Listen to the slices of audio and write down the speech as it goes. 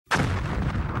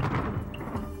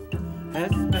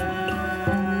Esperanto.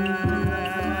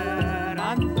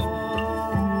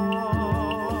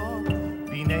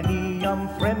 Vi neniam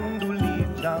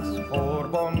fremduligas, por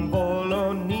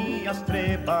bonvolo ni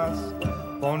strebas,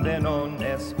 bonvenon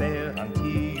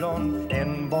Esperantion,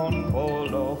 en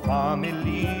bonvolo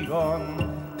familion.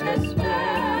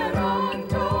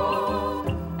 Esperanto,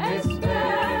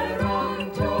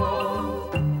 Esperanto,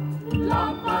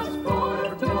 la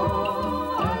Pasporto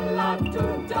alla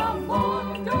Tuta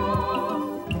Mondo,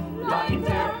 la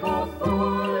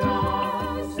interpopula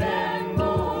sen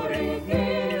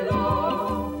morigilo.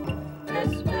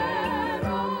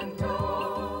 Esperanto,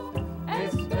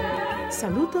 Esperanto.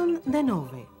 Saluton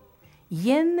denove.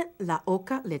 Jen la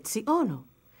oka leziono.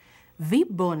 Vi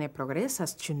bone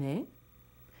progressas, ĉu ne?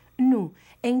 Nu,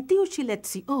 en tiu ĉi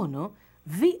leziono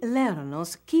vi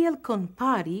lernos kiel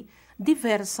kompari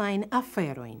diversajn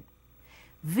aferojn.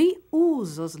 Vi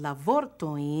uzos la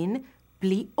vortojn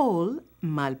pli ol,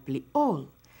 malpli ol,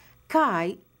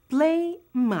 kaj plej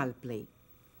malplej.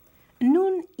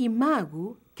 Nun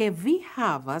imagu ke vi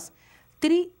havas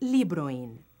 3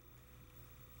 librojn.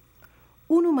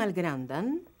 Unu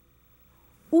malgrandan,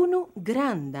 unu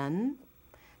grandan,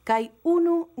 kaj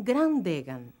unu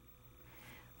grandegan.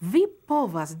 Vi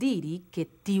povas diri ke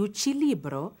tiu ĉi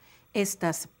libro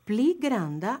estas pli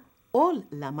granda ol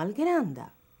la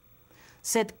malgranda.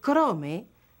 Sed krome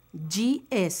ĝi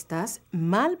estas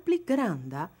malpli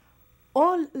granda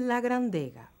ol la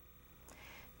grandega.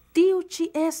 Tiu ĉi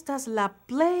estas la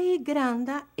plej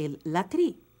granda el la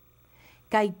 3,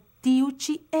 kaj tiu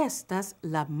ĉi estas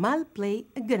la malplej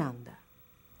granda.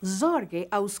 Zorge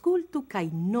aŭskultu kaj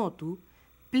notu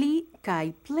pli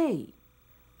kaj plej,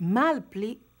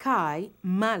 malpli kaj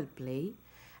malplej,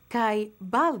 kaj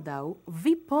baldaŭ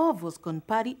vi povos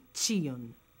kompari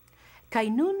ĉion. Kaj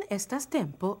nun estas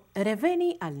tempo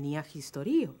reveni al nia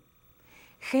historio.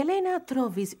 Helena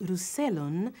trovis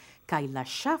ruselon kaj la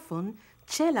ŝafon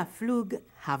ĉe la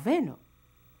flughaveno.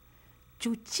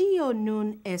 Ĉu ĉio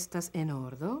nun estas en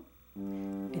ordo?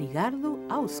 Rigardu,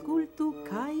 aŭskultu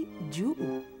kaj ĝuu.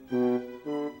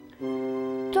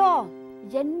 Do,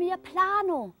 jen mia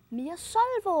plano, mia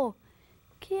solvo.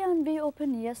 Kion vi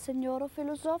opinias, signoro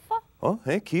filosofo? Oh,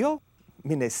 kio?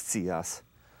 Mi ne scias.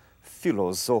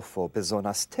 Filosofo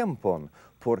bezonas tempon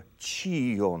por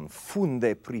ĉion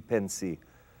funde pripensi,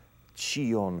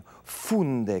 ĉion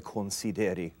funde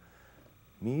konsideri.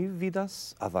 Mi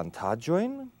vidas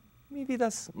avantaĝojn, mi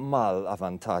vidas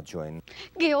malavantaĝojn.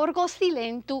 Georgo,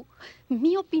 silentu.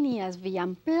 Mi opinias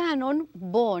vian planon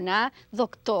bona,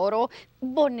 doktoro,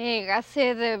 bonega,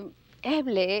 sed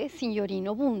eble,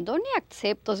 signorino Bundo, ne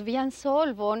akceptos vian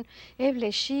solvon,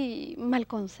 eble ŝi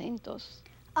malkonsentos.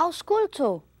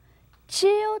 Aŭskultu,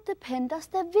 ĉio dependas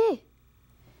de vi.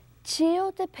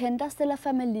 Ĉio dependas de la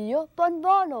familio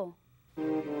bonvolo.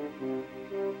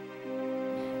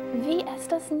 Vi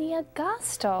estas nia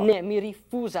gasto. Ne, mi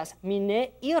rifuzas, mi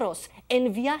ne iros. En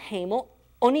via hejmo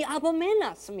oni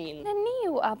abomenas min.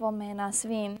 Neniu abomenas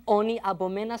vin. Oni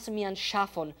abomenas mian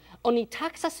ŝafon. Oni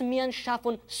taksas mian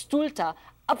ŝafon stulta,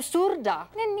 absurda.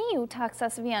 Neniu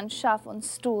taksas vian ŝafon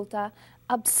stulta,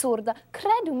 absurda.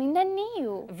 Kredu min,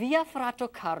 neniu. Via frato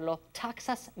Carlo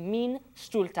taksas min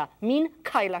stulta, min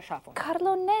kaj la ŝafon.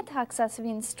 Carlo ne taksas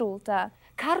vin stulta.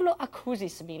 Carlo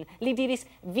akuzis min. Li diris,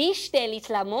 vi ŝtelis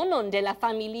la monon de la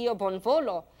familio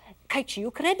Bonvolo. Kaj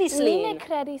ĉiu kredis lin. Li ne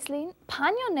kredis lin,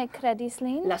 panjo ne kredis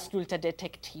lin. La stulta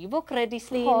detektivo kredis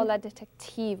lin. Ho, la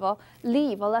detektivo.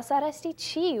 Li volas aresti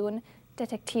ĉiun.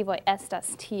 Detektivoj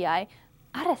estas tiaj,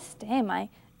 arestemaj.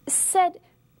 Sed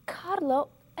Carlo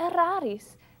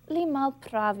eraris. Li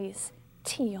malpravis.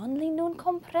 Tion li nun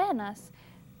komprenas.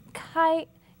 Kaj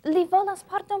li volas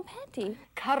pardonpeti.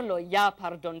 Carlo ja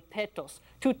pardonpetos,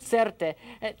 tutcerte,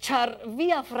 ĉar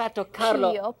via frato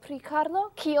Carlo... Kio pri Carlo?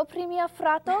 Kio pri mia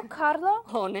frato Carlo?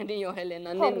 Oh, nenio,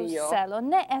 Helena, Ho, nenio. Ruselo,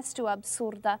 ne estu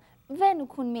absurda. Venu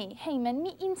kun mi, hejmen,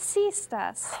 mi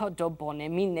insistas. Oh, do bone,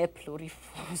 mi ne plu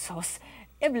rifuzos.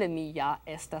 Eble mi ja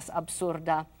estas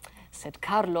absurda. Sed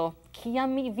Carlo,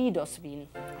 kiam mi vidos vin,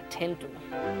 atentu.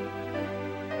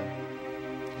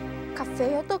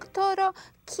 Kafejo, doktoro,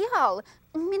 kial?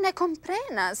 Mi ne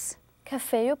komprenas.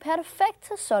 Kafejo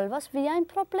perfekte solvas viajn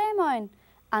problemojn.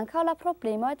 Ankaŭ la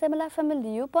problemoj de la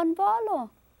familio Bonvolo.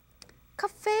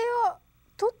 Kafejo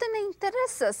tute ne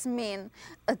interesas min.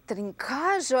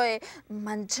 Trinkaĵoj,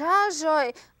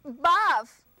 manĝaĵoj,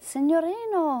 bav.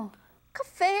 Signorino.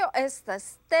 Kafejo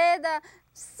estas teda,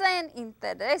 sen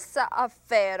interesa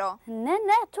afero. Ne,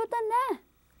 tute ne.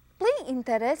 Pli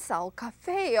interesa ol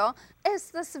kafejo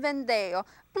estas vendeo.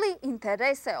 Pli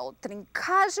interesa ol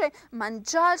trinkaĵoj,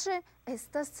 manĝaĵoj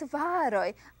estas varoj.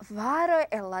 Varoj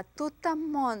el la tuta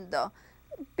mondo.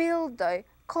 Bildoj,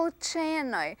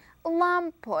 kolĉenoj,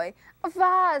 lampoj,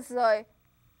 vazoj.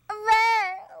 Ve,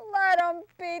 la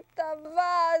rompita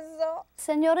vazo!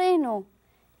 Signorino,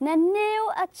 neniu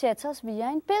aĉetos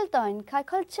viajn bildojn kaj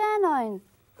kolĉenojn.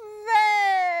 Ve!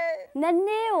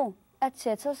 Neniu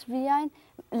aĉetos viajn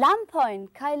lampojn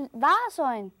kaj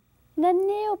vazojn.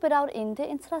 Neniu bedaŭrinde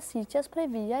interesiĝas pri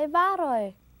viaj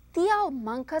varoj. Tial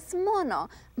mankas mono,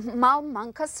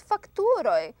 malmankas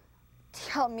fakturoj.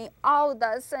 Tial mi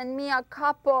aŭdas en mia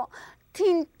kapo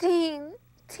tin-tin,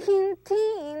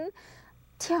 tin-tin.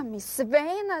 Tial mi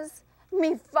svenas,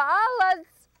 mi falas.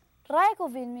 Regu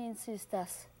vin, mi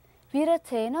insistas. Vi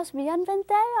retenos vian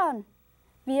vendejon.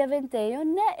 Via vendejo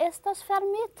ne estos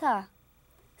fermita.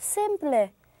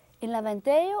 Simple, en la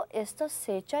vendejo estos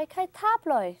seĝoj kaj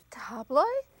tabloj.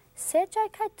 Tabloj? Seĝoj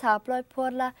kaj tabloj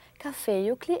por la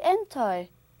kafejo klientoj.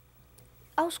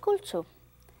 Aŭskultu.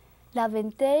 La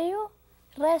vendejo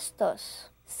restos.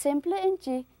 Simple en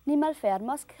ĝi ni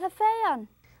malfermos kafejon.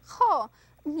 Ho,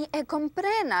 mi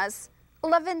komprenas.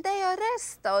 La vendejo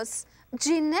restos.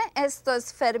 Ĝi ne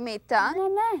estos fermita.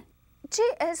 Ne. Ĝi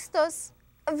estos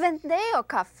vendejo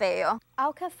kafejo. Aŭ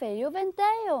kafejo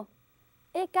vendejo.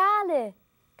 Egale.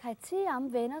 Kaj tiam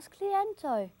venos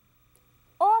klientoj.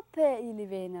 Ope ili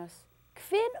venos.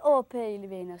 Kvin ope ili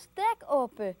venos. 10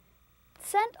 ope.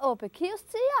 100 ope. Kiu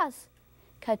scias?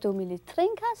 Kaj dum ili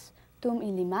trinkas, dum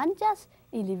ili manĝas,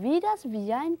 ili vidas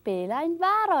viajn belajn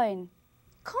varojn.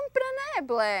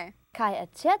 Kompreneble. Kaj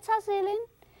aĉetas ilin,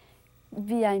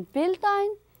 viajn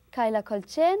bildojn, kaj la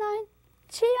kolĉenojn,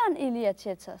 ĉion ili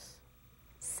aĉetas.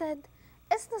 Sed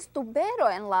estas tubero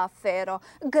en la afero.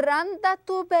 Granda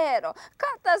tubero.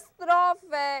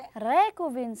 Katastrofe. Regu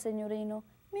vin, signorino.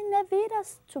 Mi ne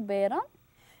vidas tuberon.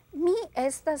 Mi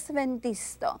estas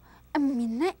vendisto. Mi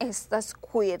ne estas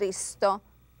kuiristo.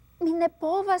 Mi ne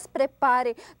povas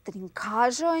prepari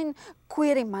trinkaĵojn,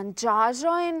 kuiri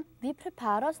manĝaĵojn. Vi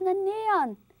preparos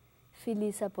nenion.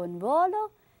 Filisa bonvolo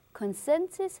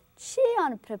konsentis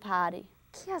ĉion prepari.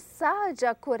 Kia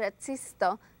saĝa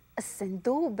kuracisto.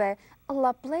 Sendube,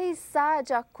 la plej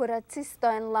saĝa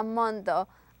kuracisto en la mondo.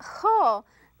 Ho,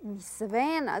 mi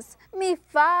svenas, mi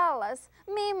falas,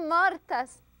 mi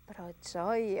mortas pro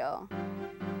ĝojo.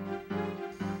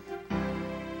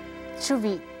 Ĉu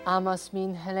vi amas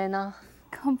min, Helena?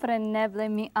 Kompreneble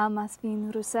mi amas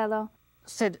vin, Ruselo.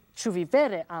 Sed ĉu vi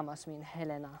vere amas min,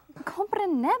 Helena?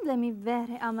 Kompreneble mi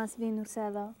vere amas vin,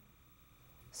 Ruselo.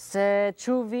 Sed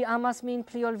ĉu vi amas min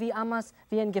pli ol vi amas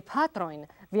vian gepatrojn,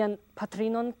 vian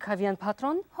patrinon kaj vian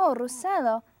patron? Ho,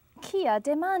 Ruselo, kia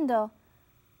demando.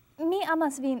 Mi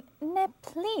amas vin ne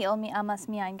pli ol mi amas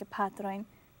miajn gepatrojn,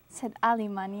 sed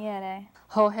alimaniere.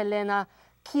 Ho, Helena,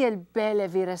 kiel bele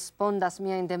vi respondas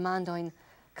miajn demandojn,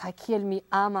 kaj kiel mi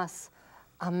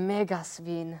amegas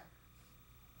vin.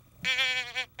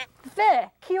 Ve,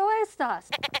 kio estas?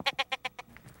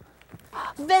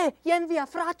 Ve, jen via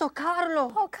frato Carlo.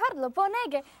 Oh, Carlo,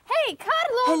 bonege. Hei,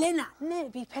 Carlo! Helena, ne,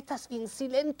 vi petas vin,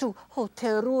 silentu. Oh,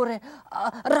 terure.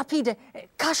 Rapide,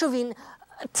 kaŝu vin.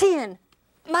 Tien,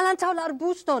 malantaŭ la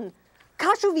arbuston.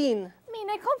 Kaŝu vin. Mi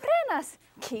ne komprenas.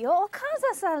 Kio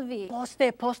okazas al vi?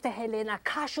 Poste, Helena,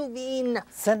 kaŝu vin.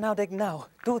 199,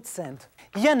 200.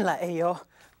 Jen la ejo.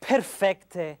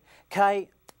 Perfekte. Kaj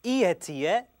ie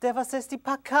tie devas esti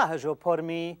pakaĵo por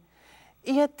mi.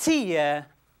 Ie tie.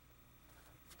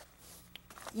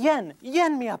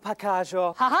 Jen mia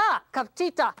pakaĵo. Haha,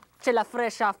 kaptita. Ĉe la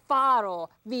freŝa faro.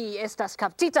 Vi estas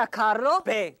kaptita, Carlo?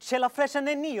 Be, ĉe la freŝa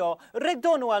nenio.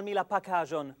 Redonu al mi la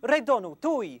pakaĵon. Redonu,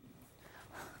 tuj.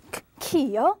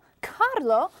 Kio?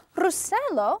 Carlo?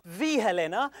 Ruselo? Vi,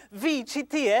 Helena, vi ĉi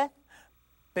tie?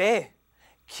 Be,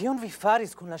 kion vi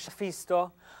faris kun la ŝafisto?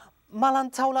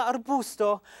 Malantaŭ la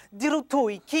arbusto? Diru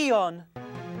tuj, kion?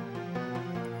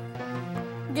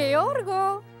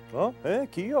 Georgo, Oh,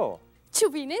 kio? ĉu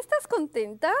vi ne estas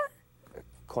kontenta?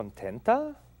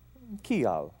 Kontenta?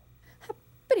 Kial?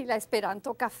 Pri la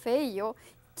Esperanto kafejo,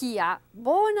 kia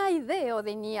bona ideo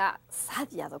de nia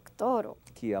saĝa doktoro.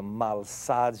 Kia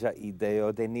malsaĝa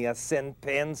ideo de nia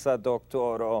senpensa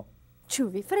doktoro. Ĉu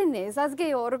vi frenezas,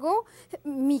 Georgo?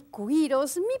 Mi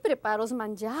kuiros, mi preparos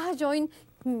manĝaĵojn,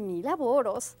 mi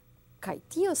laboros. Kaj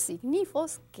tio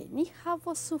signifos, ke ni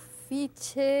havos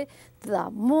sufiĉe da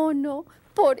mono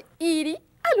por iri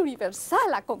al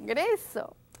Universala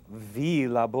Kongreso. Vi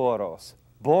laboros.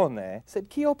 Bone, sed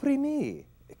kio pri mi?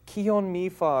 Kion mi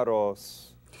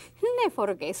faros? Ne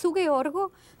forgesu,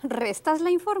 Georgo, restas la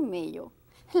informejo.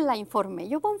 La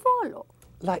informeio bonvolo.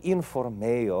 La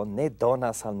informeo ne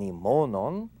donas al ni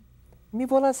monon. Mi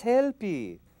volas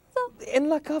helpi. En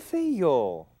la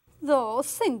cafejo. Do,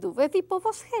 sendube vi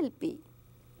povos helpi.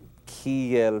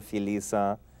 Kiel,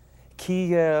 Filisa?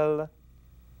 Kiel?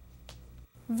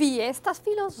 Vi estas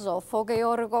filosofo,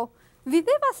 Georgo. Vi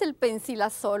devas elpensi la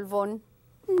solvon,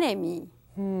 ne mi.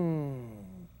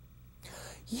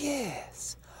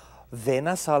 Yes.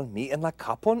 Venas al mi en la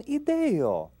capon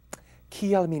ideo.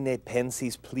 Kial mi ne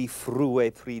pensis pli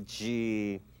frue pri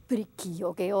gi? Pri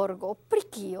kio, Georgo? Pri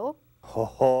kio?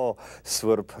 Ho,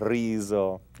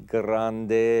 surprizo.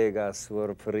 Grandega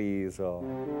surprizo.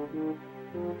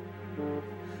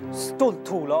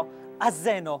 Stultulo,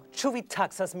 azeno, ĉu vi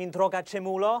taksas min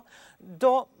drogaĉemulo?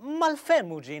 Do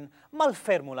malfermu ĝin,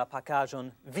 malfermu la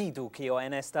pakaĵon, vidu kio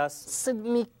enestas. Sed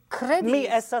mi credis... Mi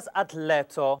estas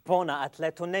atleto, bona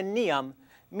atleto neniam.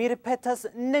 Mi ripetas,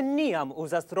 neniam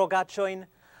uzas drogaĉojn.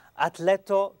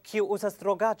 Atleto, kiu uzas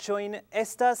drogaĉojn,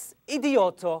 estas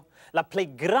idioto, la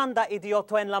plej granda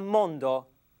idioto en la mondo,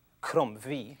 krom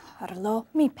vi. Carlo,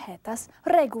 mi petas,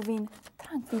 regu vin,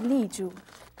 trankviliĝu.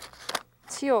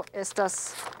 Tio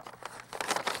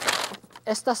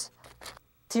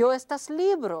estas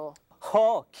libro.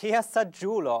 Ho, kia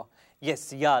saĝulo!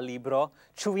 Jes, ja, libro.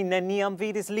 Ĉu vi neniam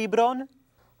vidis libron?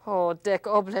 Ho, dek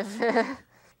oble vere.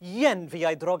 Jen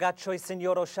viaj drogaĉoj,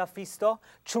 sinjoro ŝafisto.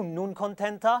 Ĉu nun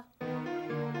kontenta?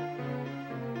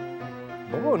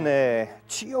 Bone,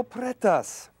 ĉio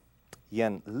pretas.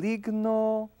 Jen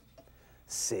ligno,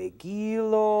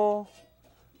 segilo,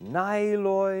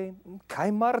 nailoj kaj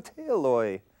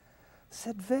marteloj.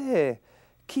 Sed ve,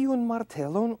 kiun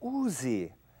martelon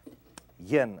uzi?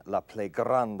 Jen la plej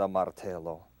granda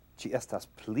martelo. Ĝi estas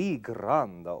pli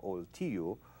granda ol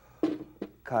tiu,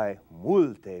 kaj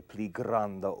multe pli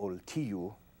granda ol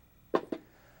tiu.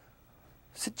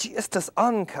 Sed ĝi estas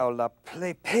ankaŭ la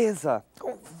plej peza.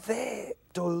 Oh, ve,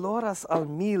 doloras al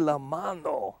mi la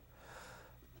mano.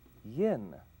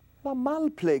 Jen la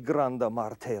malplej granda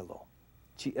martelo.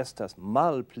 Ĝi estas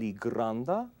malpli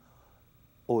granda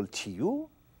ol tiu,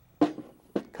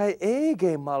 kaj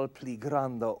ege malpli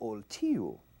granda ol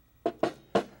tiu.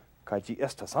 Kaj ĝi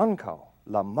estas ankaŭ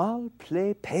la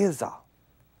malplej peza.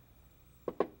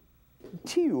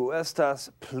 Tiu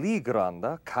estas pli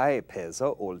granda kaj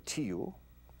peza ol tiu,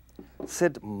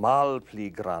 sed malpli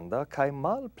granda kaj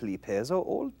malpli peza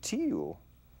ol tiu.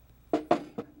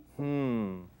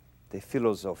 De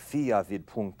filozofia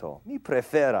vidpunkto mi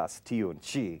preferas tiun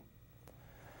ĉi.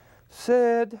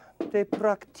 Sed de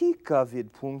praktika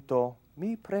vidpunkto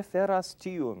mi preferas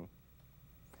tiun.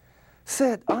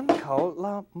 Sed ankaŭ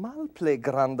la malplej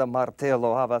granda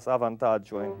martelo havas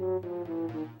avantaĝojn.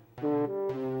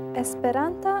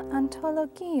 Esperanta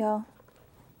antologio.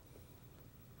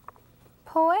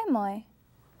 Poemoj.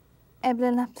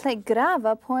 Eble la plej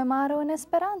grava poemaro en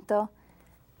Esperanto.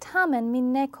 Tamen mi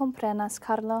ne komprenas,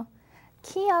 Carlo.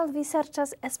 Kial vi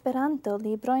serĉas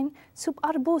Esperanto-librojn sub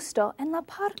arbusto en la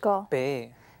parko?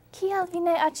 Be. Kial vi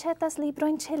ne aĉetas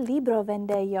librojn ĉe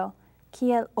librovendejo,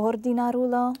 kiel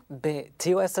ordinarulo? Be,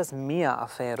 tio estas mia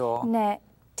afero. Ne,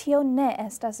 tio ne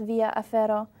estas via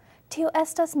afero. Tio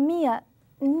estas nia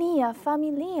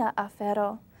familia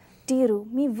afero. Diru,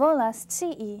 mi volas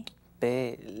scii.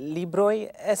 Be, libroj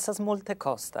estas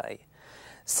multekostaj,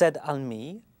 sed al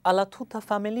mi, al la tuta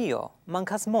familio,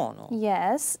 mankas mono.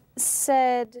 Yes,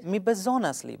 sed... Mi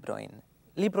bezonas librojn.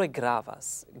 Libroj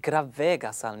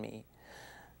gravegas al mi.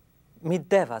 Mi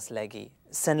devas legi.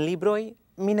 Sen libroj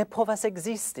mi ne povas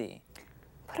ekzisti.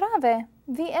 Prave,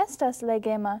 vi estas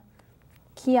legema.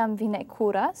 Kiam vi ne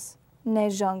kuras, ne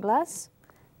ĵonglas,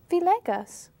 vi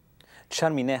legas.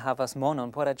 Ĉar mi ne havas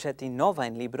monon por aĉeti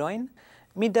novajn librojn,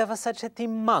 mi devas aĉeti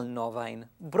malnovajn,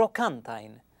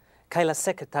 brokantajn. Kaj la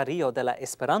sekretario de la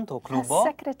Esperanto-klubo...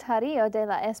 La sekretario de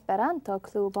la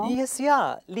Esperanto-klubo? Jes,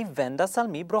 ja, li vendas al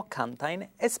mi brokantajn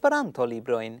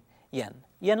Esperanto-librojn.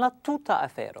 Jen la tuta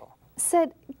afero.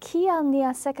 Sed kial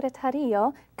nia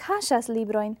sekretario kaŝas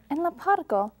librojn en la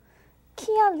parko?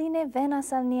 Kial li ne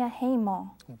venas al nia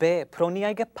hejmo? Be, pro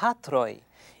niaj gepatroj.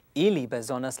 Ili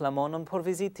bezonas la monon por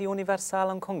viziti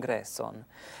universalan kongreson.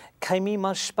 Kaj mi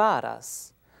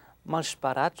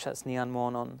malŝparaĉas nian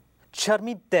monon. Ĉar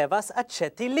mi devas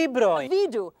aĉeti librojn.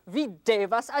 Vidu, vi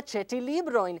devas aĉeti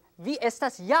librojn. Vi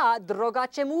estas ja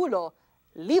drogaĉemulo.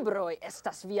 Libroj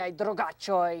estas viaj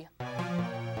drogaĉoj.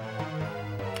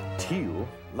 Tiu,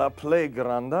 la plej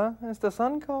granda, estas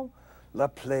ankaŭ la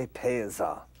plej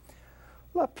peza.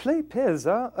 La plej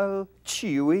peza el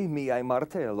ĉiuj miaj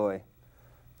marteloj.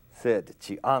 Sed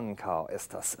ĝi ankaŭ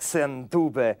estas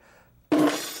sendube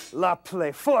la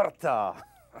plej forta.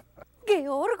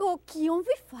 Georgo, kion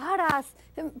vi faras?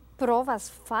 Provas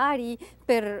fari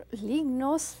per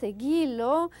ligno,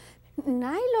 segilo,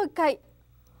 nailo kaj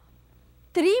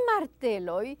 3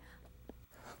 marteloj.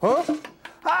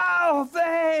 Au,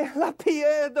 ve, la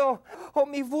piedo!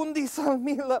 Mi vundis al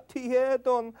mi la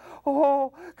piedon.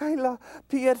 Kai la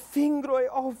piedfingroi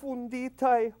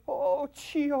vunditai.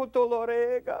 Cio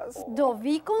doloregas. Do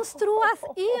vi konstruas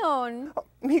ion?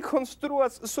 Mi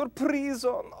konstruas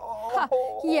surprizon.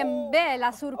 Jen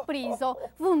bela surprizo.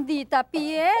 Vundita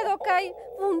piedo kaj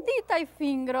vunditaj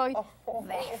fingroj.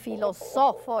 Ve,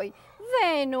 filosofoj.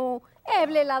 Venu,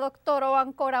 eble la doktoro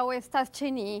ankoraŭ estas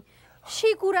ĉe ni.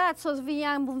 Si curacos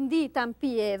vian vunditan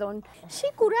piedon. Si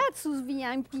curacus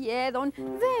vian piedon.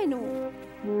 Venu.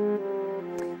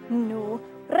 Nu,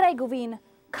 regu vin,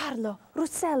 Carlo,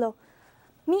 Russello.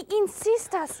 Mi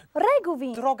insistas, regu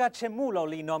vin. Drogacemulo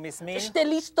li nomis min.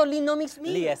 Ŝtelisto li nomis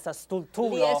min. Li estas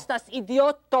stultulo. Li estas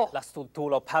idioto. La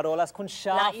stultulo parolas kun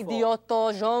ŝafo. La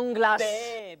idioto ĵonglas.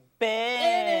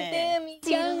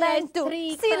 Silentu,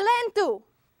 silentu!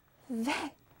 Ve,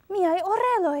 miaj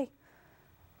oreloj!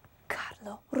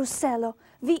 Carlo, Russello,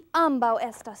 vi ambaŭ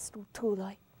estas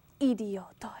stultuloj,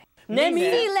 idiotoj. Ne mi!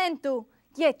 Silentu!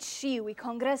 Je ĉiuj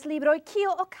kongreslibroj,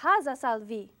 kio okazas al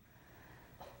vi?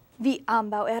 Vi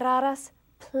ambaŭ eraras,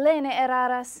 plene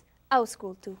eraras.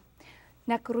 Aŭskultu.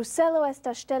 Nek Russello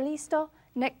estas ŝtelisto,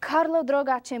 nek Carlo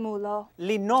drogaĉemulo.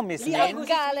 Li nomis min.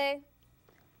 Egale!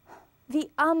 Vi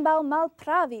ambaŭ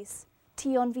malpravis.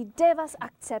 Tion vi devas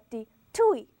akcepti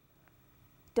tuj.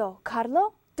 Do,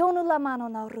 Carlo, donu la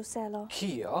manon al Russello.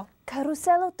 Kio? Kaj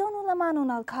Russello, donu la manon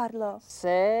al Carlo.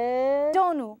 Se...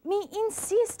 Donu, mi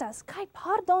insistas, kaj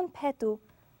pardon petu.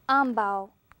 Ambaŭ.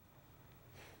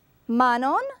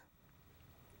 Manon?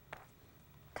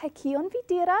 Kaj kion vi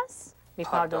diras? Mi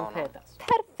pardon petas.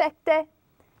 Perfekte.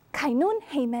 Kaj nun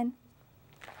hejmen.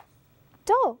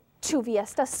 Do, ĉu vi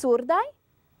estas surdaj?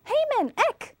 Hejmen,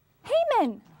 ek!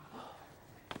 Hejmen!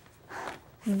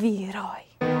 Viroj.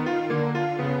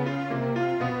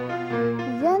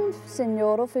 Jen,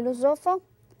 signoro filosofo,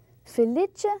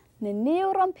 felice neniu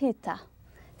rompita,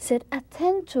 sed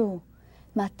attentu,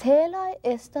 marteloj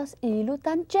estas ilu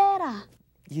danĝera.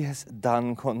 Yes,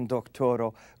 dankon,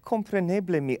 doktoro.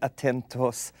 Compreneble mi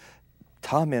attentos.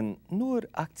 Tamen nur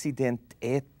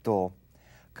accidenteto.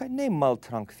 Kaj ne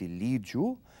maltrankviliĝu.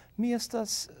 Mi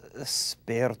estas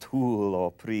spertulo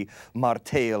pri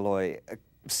marteloj,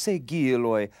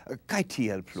 segiloj, kaj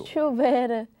tiel plu. Ĉu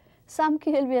vere?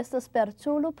 Samkiel vi estas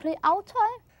spertulo pri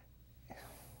aŭtoj?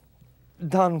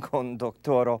 Dankon,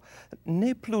 doktoro.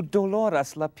 Ne plu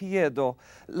doloras la piedo,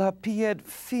 la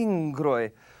piedfingroj.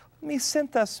 Mi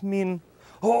sentas min,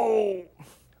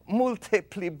 multe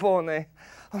pli bone.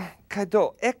 Kaj do,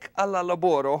 ek al la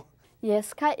laboro.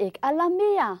 Jes, kaj ek al la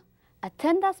mia.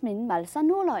 Atendas min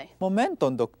malsanuloj.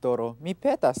 Momenton, doktoro, mi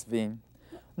petas vin.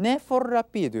 Ne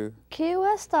forrapidu. Kiu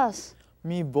estas?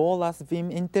 Mi volas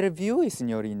vin intervjui,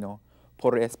 signorino,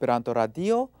 por Esperanto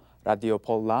Radio, Radio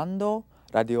Pollando,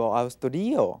 Radio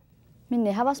Aŭstrio. Mi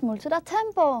ne havas multe da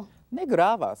tempo. Ne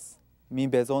gravas. Mi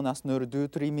bezonas nur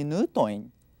 2-3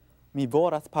 minutojn. Mi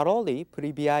volas paroli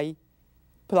pri viaj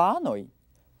planoj.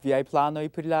 Viaj planoj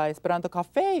pri la Esperanto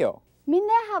kafejo. Mi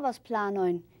ne havas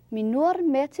planojn. Mi nur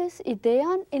metis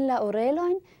ideon in la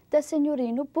orelojn de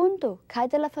signorino Bundu kaj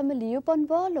de la familio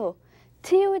Bonvolo.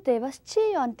 Tiuj devas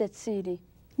ĉion decidi,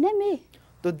 ne mi.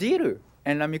 Do diru,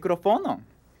 en la mikrofonon.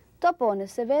 Do bone,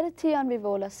 se vere tion vi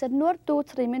volas, sed nur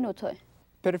 2-3 minutoj.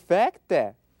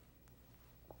 Perfekte.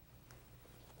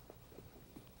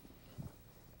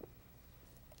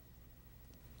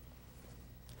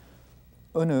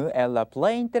 Unu el la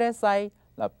plej interesaj,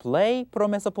 la plej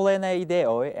promesoplenaj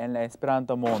ideoj en la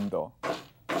Esperanto mondo.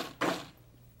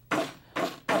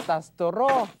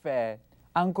 Katastrofe!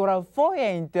 Ankoraŭfoje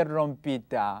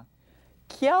interrompita.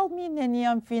 Kial mi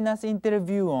neniam finas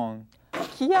intervjuon?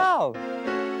 Kial?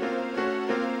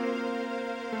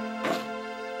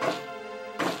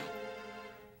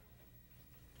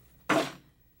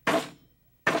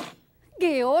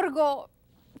 Georgo,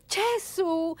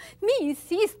 ĉesu! Mi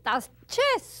insistas,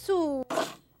 ĉesu!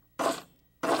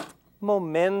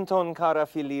 Momenton, cara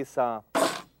Filisa.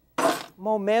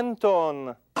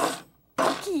 Momenton.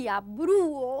 Kia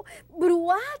bruo,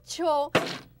 bruaĉo!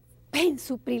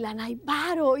 Pensu pri la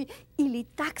najbaroj, ili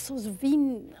taksos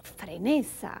vin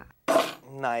freneza.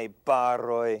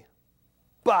 Najbaroj.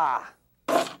 Bah!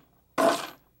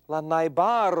 La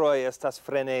najbaroj estas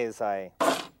frenezaj.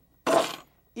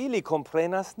 Ili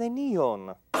komprenas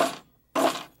nenion.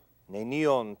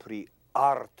 Nenion pri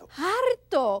arto.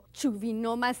 Arto! Ĉu vi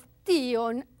nomas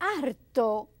tion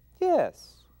arto?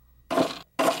 Yes.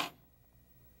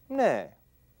 Ne.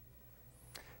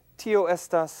 Tio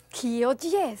estas... Kio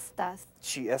ĝi estas?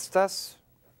 Ci estas...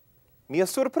 mia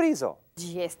surprizo.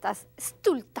 Ĝi estas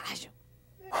stultaĵo.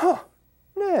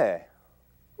 Ne.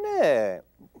 Ne.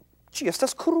 Ci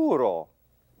estas kruro.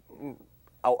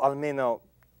 Au almeno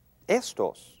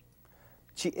estos.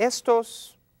 Ci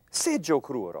estos seggio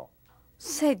kruro.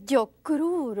 Seggio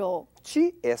kruro.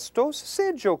 Ci estos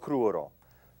seggio kruro.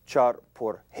 Char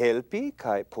por helpi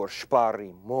kai por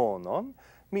spari monon,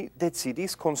 mi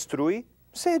decidis construi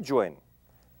seggioin.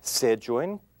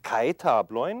 Seggioin kai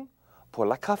tabloin por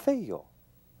la cafeio.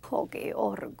 Po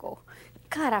Georgo,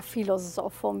 cara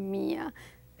filosofo mia,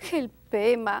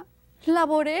 helpema,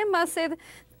 laborema, sed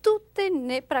tute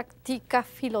ne praktika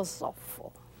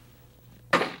filosofo.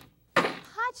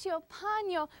 Paĉjo,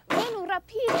 panjo, venu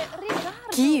rapide,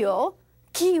 rigardu. Kio?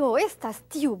 Kio estas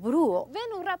tiu bruo?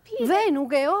 Venu rapide. Venu,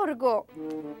 Georgo.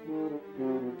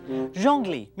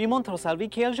 Jongli, mi montros al vi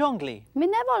kiel jongli. Mi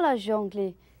ne volas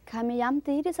jongli, kaj mi jam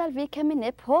diris al vi, ke mi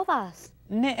ne povas.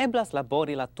 Ne eblas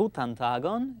labori la tutan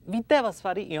tagon, vi devas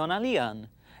fari ion alian.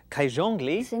 Kaj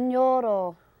jongli...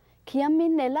 Signoro, kiam mi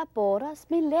ne laboras,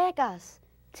 mi legas.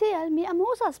 Tiel mi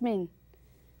amuzas min.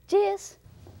 Ĝis.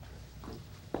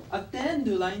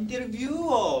 Attendu la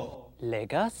intervjuo.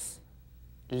 Legas?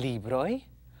 Libroi?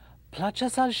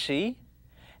 Placas al si?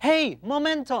 Hei,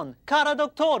 momenton! Cara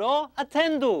doktoro,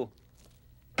 attendu!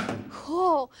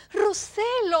 Ho,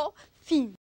 Roselo,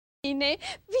 fine,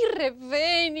 vi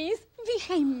revenis, vi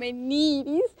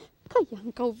hejmeniris, kaj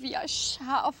ankaŭ via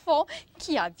ŝafo,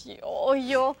 kia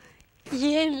ĝojo!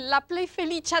 Jen la plej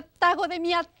feliĉa tago de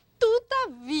mia tuta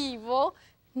vivo.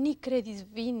 Ni kredis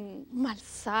vin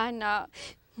malsana,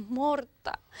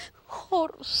 morta. Ho,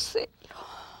 Roselo.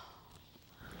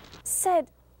 Sed,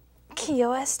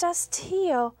 kio estas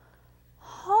tio?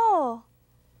 Ho!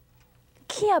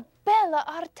 Kia bela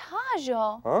artaĵo!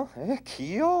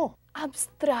 Kio?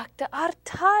 Abstrakta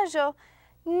artaĵo!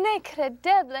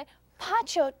 Nekredeble!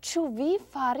 Paĉjo, ĉu vi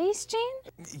faris ĝin?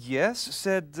 Yes,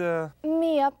 sed...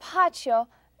 Mia paĉjo,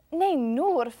 ne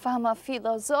nur fama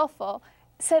filozofo,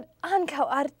 sed ankaŭ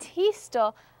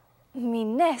artisto. Mi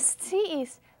ne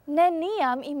sciis,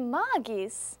 neniam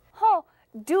imagis. Ho!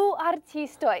 2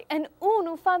 artistoj en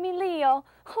unu familio.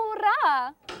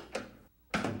 Hurra!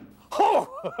 Ho!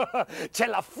 C'è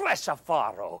la freŝa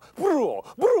faro.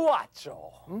 Bruaĉo.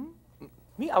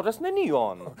 Mi aŭdas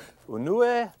nenion.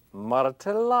 Unue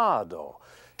martelado.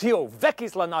 Tio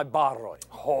vekis la najbaroj.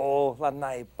 Ho, la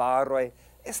najbaroj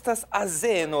estas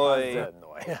azenoj.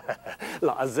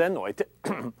 La azenoj,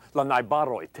 la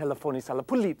najbaroj telefonis al la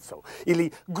polico.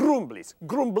 Ili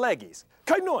grumblegis.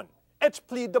 Kaj nun, eĉ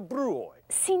pli da bruoj.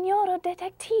 Signoro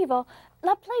detektivo,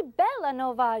 la plej bela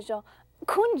novaĵo.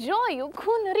 Kun ĝoju,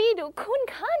 kun ridu, kun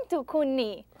kantu kun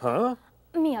ni.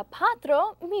 Mia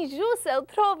patro, mi ĵus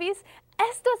eltrovis,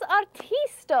 estas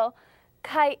artisto.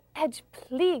 Kaj eĉ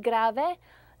pli grave,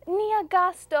 nia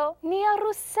gasto, nia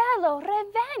Ruselo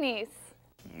revenis.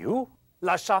 Kiu?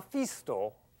 La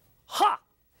ŝafisto? Ha!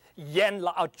 Jen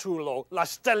la aĉulo, la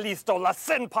ŝtelisto, la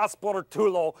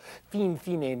senpasportulo.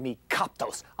 Fine mi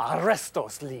kaptos,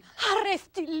 arrestos lin.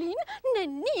 Arresti lin?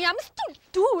 Neniam,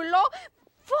 stultulo!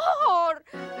 For!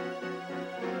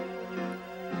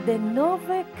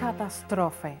 Denove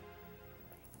katastrofe.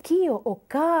 Kio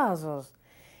okazos?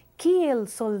 Kiel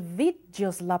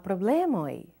solviĝos la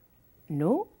problemoj?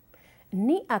 Nu,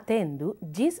 ni atendu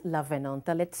ĝis la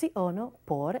venonta leciono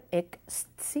por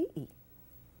ekscii.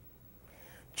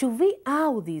 Ĉu vi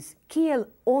aŭdis kiel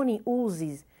oni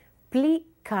uzis pli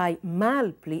kaj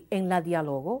malpli en la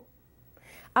dialogo?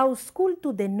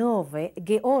 Aŭskultu denove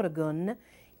Georgon,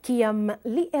 kiam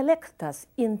li elektas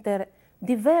inter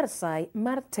diversaj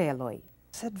marteloj.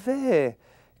 Sed ve,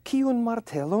 kiun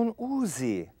martelon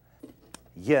uzi?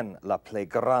 Jen la plej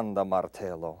granda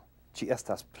martelo. Ĝi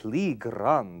estas pli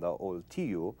granda ol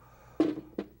tiu,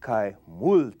 kaj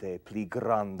multe pli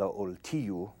granda ol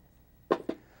tiu.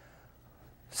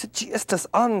 Sed ĝi estas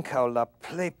ankaŭ la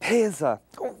plej peza.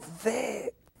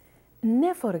 Ve!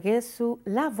 Ne forgesu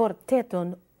la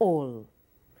vorteton ol.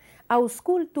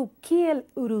 Aŭskultu kiel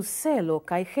Ruselo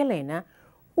kaj Helena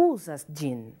uzas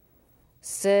ĝin.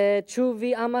 Sed ĉu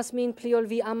vi amas min pli ol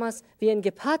vi amas vian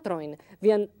gepatrojn,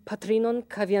 vian patrinon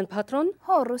kaj vian patron?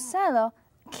 Ho, Ruselo,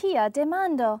 kia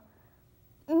demando!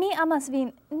 Mi amas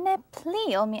vin ne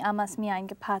pli ol mi amas miajn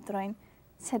gepatrojn,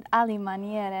 sed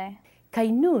alimaniere. Kaj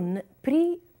nun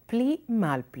pri pli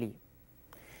malpli.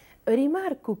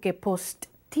 Rimarku ke post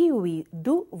tiuj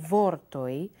 2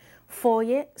 vortoj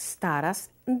foje staras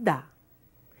da.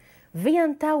 Vi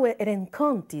antaŭe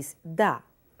renkontis da,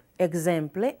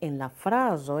 ekzemple en la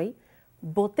frazoj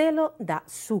botelo da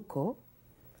suko,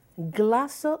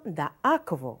 glaso da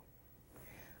aquo.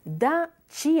 Da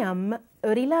ciam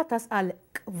rilatas al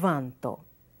kvanto.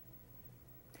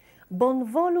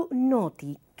 Bonvolu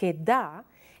noti che da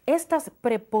estas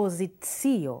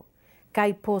prepositio,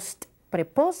 kai post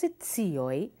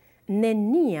prepositioi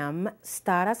neniam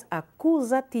staras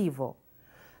accusativo,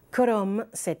 krom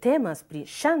se temas pri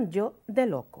ŝanĝo de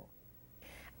loko.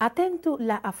 Atentu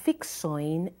la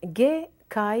affixoin ge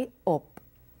kai op.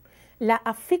 La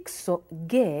affixo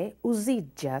ge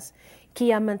uziĝas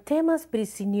kiam temas pri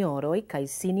signoroj kaj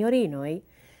signorinoj,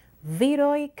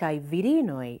 viroj kaj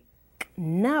virinoj,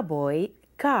 knaboj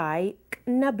kaj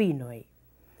knabinoj.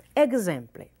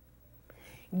 Exemple,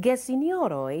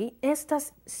 gesignoroj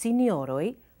estas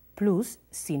signoroj plus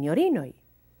signorinoj.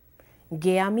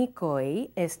 Geamikoj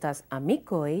estas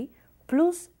amikoj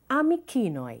plus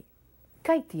amikinoj,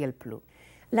 kaj tiel plu.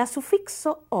 La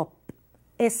sufixo op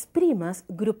esprimas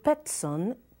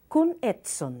grupetson kun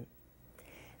etson.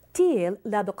 Tiel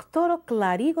la doktoro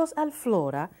klarigos al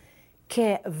Flora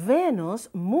che venos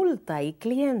multaj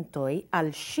klientoj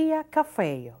al ŝia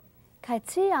kafejo. Kaj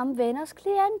ciam venas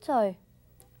klientoj.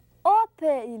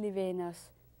 Ope ili venas,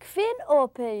 kvin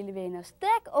ope ili venas,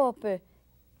 dek ope,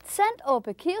 cent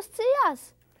ope, kiu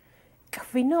scias?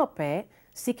 Kvinope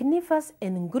signifas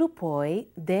en grupoj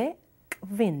de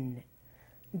kvin.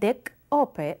 Dek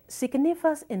ope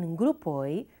signifas en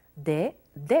grupoj de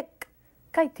dek,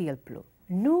 kaj tiel plu.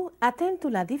 Nu atentu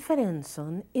la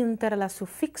diferencon inter la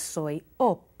sufixoj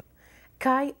op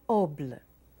kaj obl.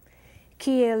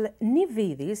 Kiel ni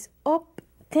vidis, op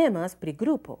temas pri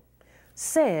grupo,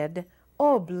 sed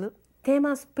obl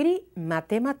temas pri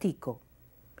matematiko.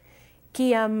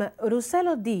 Kiam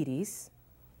Ruselo diris,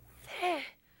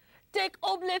 Dek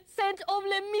oble, cent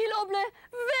oble, mil oble,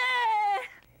 ve!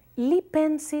 Li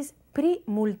pensis pri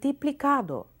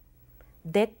multiplicado.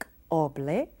 Dek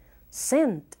oble,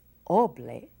 cent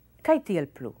oble, kaj tiel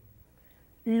plu.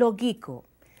 Logiko.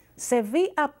 Se vi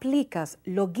aplicas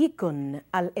logikon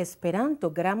al Esperanto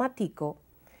gramatiko,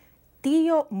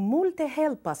 tio multe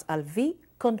helpas al vi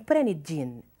kompreni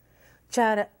ĝin,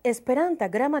 ĉar Esperanta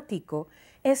gramatiko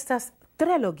estas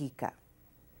tre logika.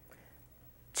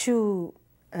 Ĉu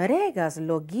regas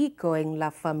logiko en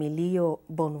la familio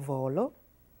Bonvolo?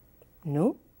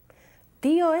 Nu,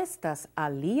 tio estas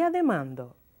alia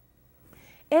demando.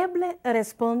 Eble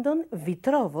respondon vi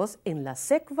trovos en la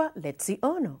sekva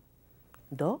leciono.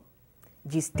 Do,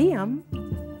 ĝis tiam,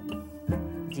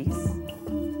 ĝis.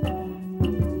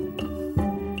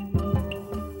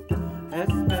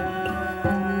 Esperanto.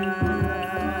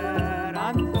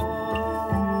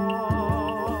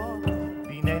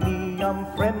 Vi neniam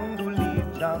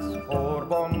fremduliĝas, por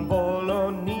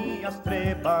bonvolo ni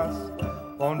strebas,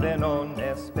 bonvenon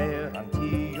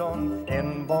Esperantion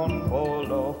en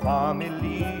bonvolo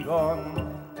familion.